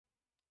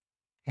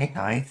Hey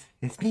guys,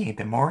 it's me,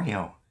 the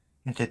Mario,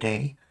 and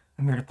today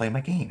I'm here to play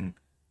my game,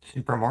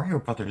 Super Mario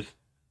Brothers,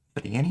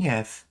 for the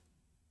NES.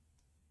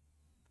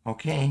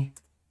 Okay,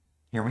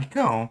 here we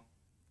go.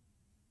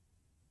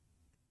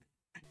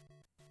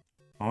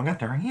 Oh my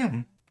god, there I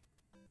am.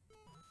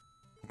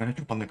 I'm gonna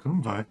jump on the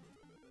Goomba.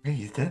 Okay,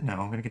 he's dead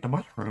now. I'm gonna get the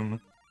mushroom.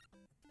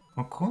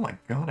 Oh cool, I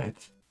got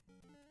it.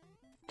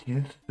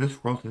 Dude,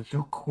 this world is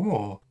so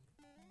cool.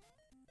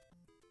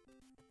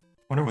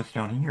 Wonder what's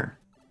down here.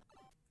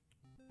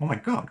 Oh my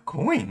god,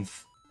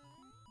 coins!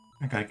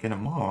 I gotta get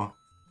them all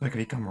so I can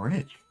become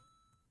rich.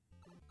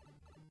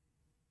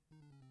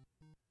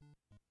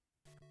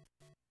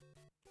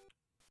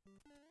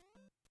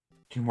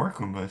 Two more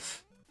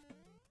Goombas.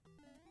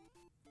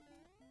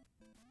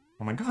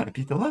 Oh my god, I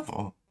beat the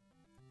level.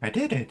 I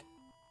did it.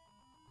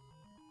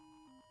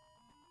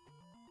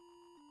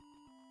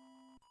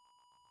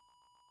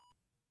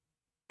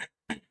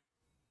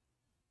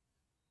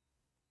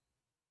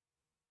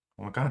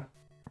 Oh my god.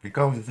 Here we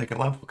go, the second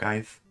level,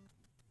 guys.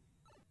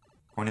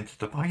 Going into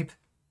the pipe.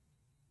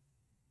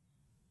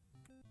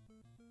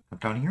 I'm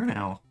down here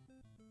now.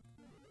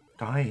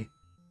 Die.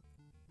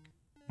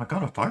 Oh my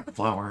god, a fire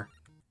flower.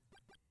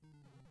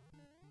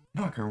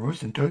 No, I can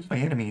roast and toast my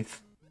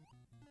enemies.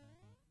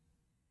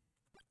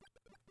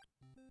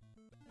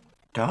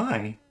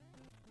 Die.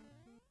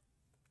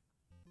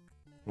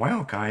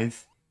 Wow,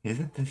 guys.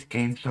 Isn't this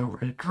game so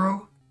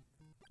retro?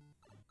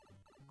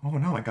 Oh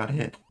no, I got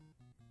hit.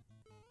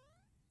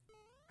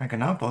 I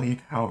cannot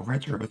believe how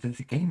retro this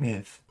game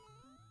is.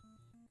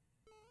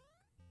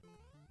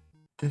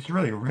 This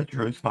really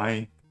retros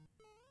my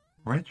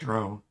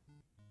retro.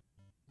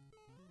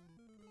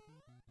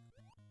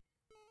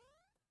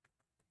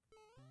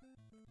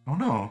 Oh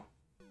no.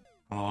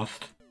 I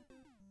lost.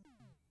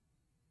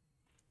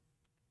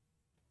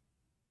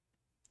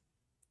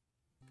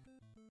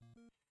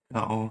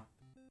 So,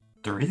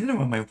 the reason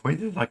why my voice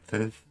is like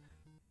this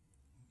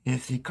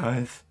is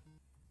because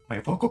my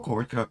vocal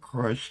cords got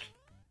crushed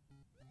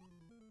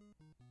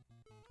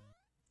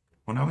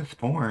when I was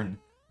born.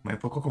 My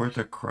vocal cords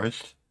got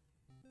crushed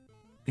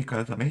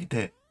because I made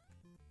it,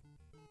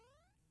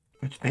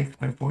 which makes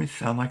my voice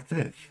sound like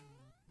this.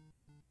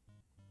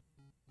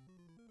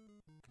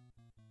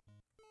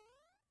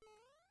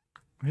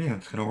 Yeah,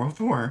 let's go to World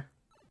War.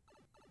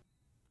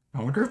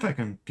 I wonder if I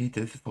can beat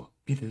this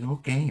whole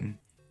game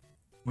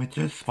with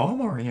just small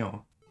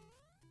Mario.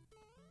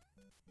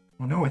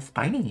 Oh no, it's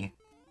Spiny.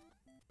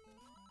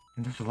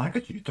 And there's a lack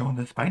of juice on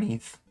the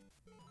Spinies.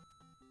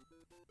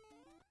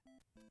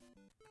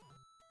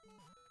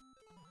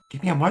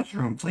 Give me a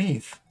mushroom,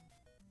 please.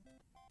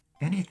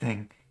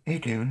 Anything. Hey,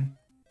 Dune.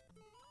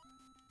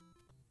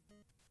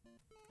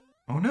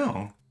 Oh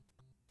no.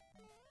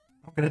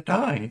 I'm gonna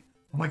die.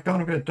 Oh my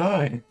god, I'm gonna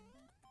die.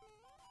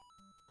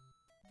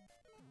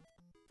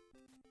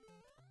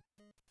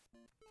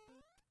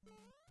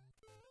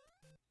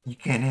 You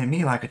can't hit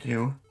me like I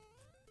do.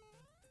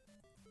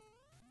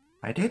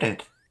 I did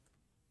it.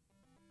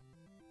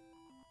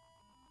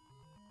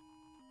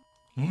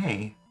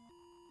 Yay.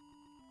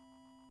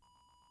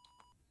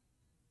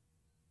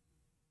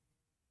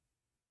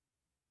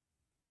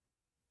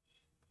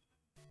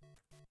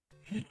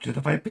 To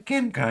the fight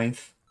begin,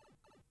 guys.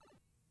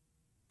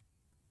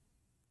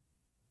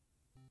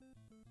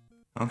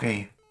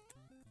 Okay.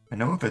 I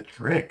know of a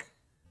trick.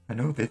 I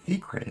know of a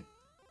secret.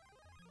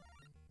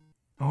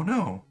 Oh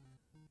no.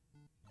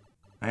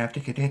 I have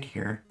to get in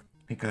here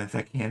because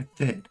I can't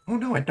sit. Oh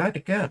no, I died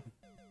again.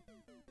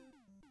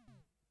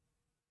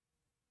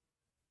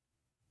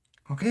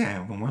 Okay, I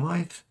have one more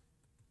life.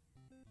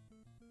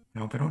 I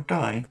hope I don't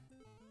die.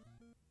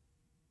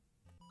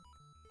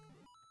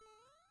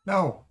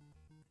 No.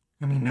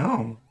 I mean,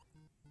 no.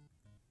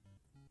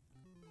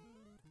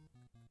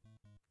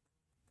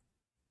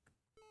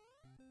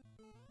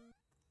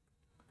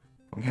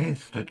 Okay,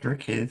 so the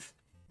trick is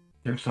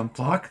there's some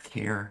blocks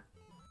here.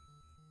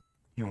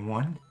 You know,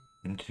 1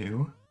 and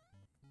 2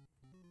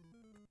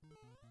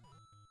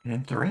 and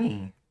then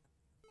 3.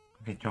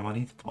 Okay, jump on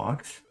these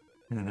blocks,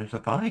 and then there's a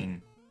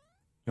vine.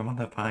 Jump on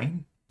the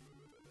vine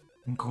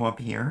and go up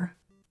here.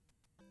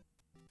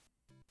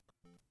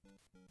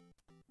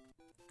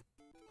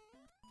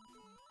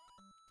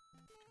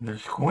 And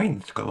there's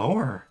coins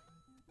galore.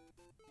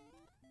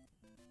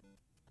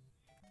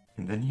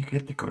 And then you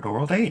get to go to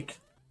World 8.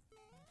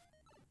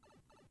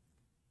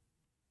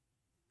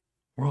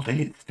 World 8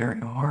 is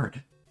very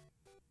hard.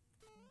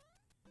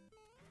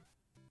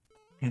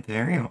 It's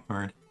very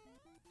hard.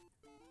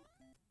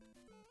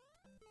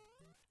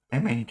 I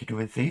may need to do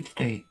a save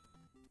state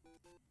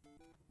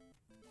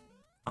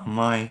on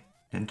my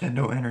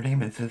Nintendo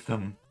Entertainment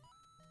System.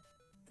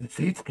 The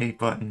save state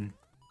button.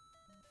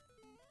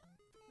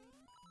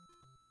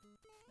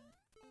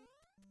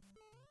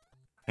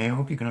 I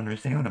hope you can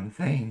understand what I'm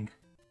saying.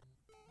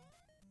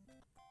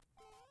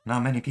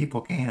 Not many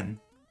people can.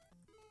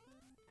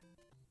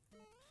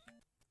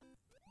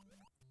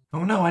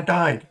 Oh no, I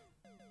died!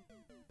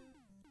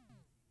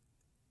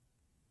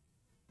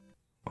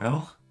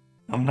 Well,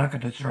 I'm not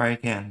gonna try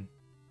again.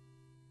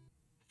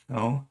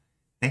 So,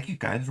 thank you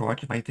guys for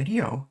watching my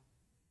video.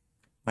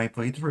 My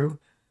playthrough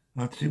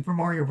of Super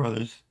Mario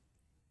Brothers.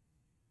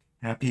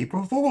 Happy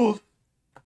April Fools!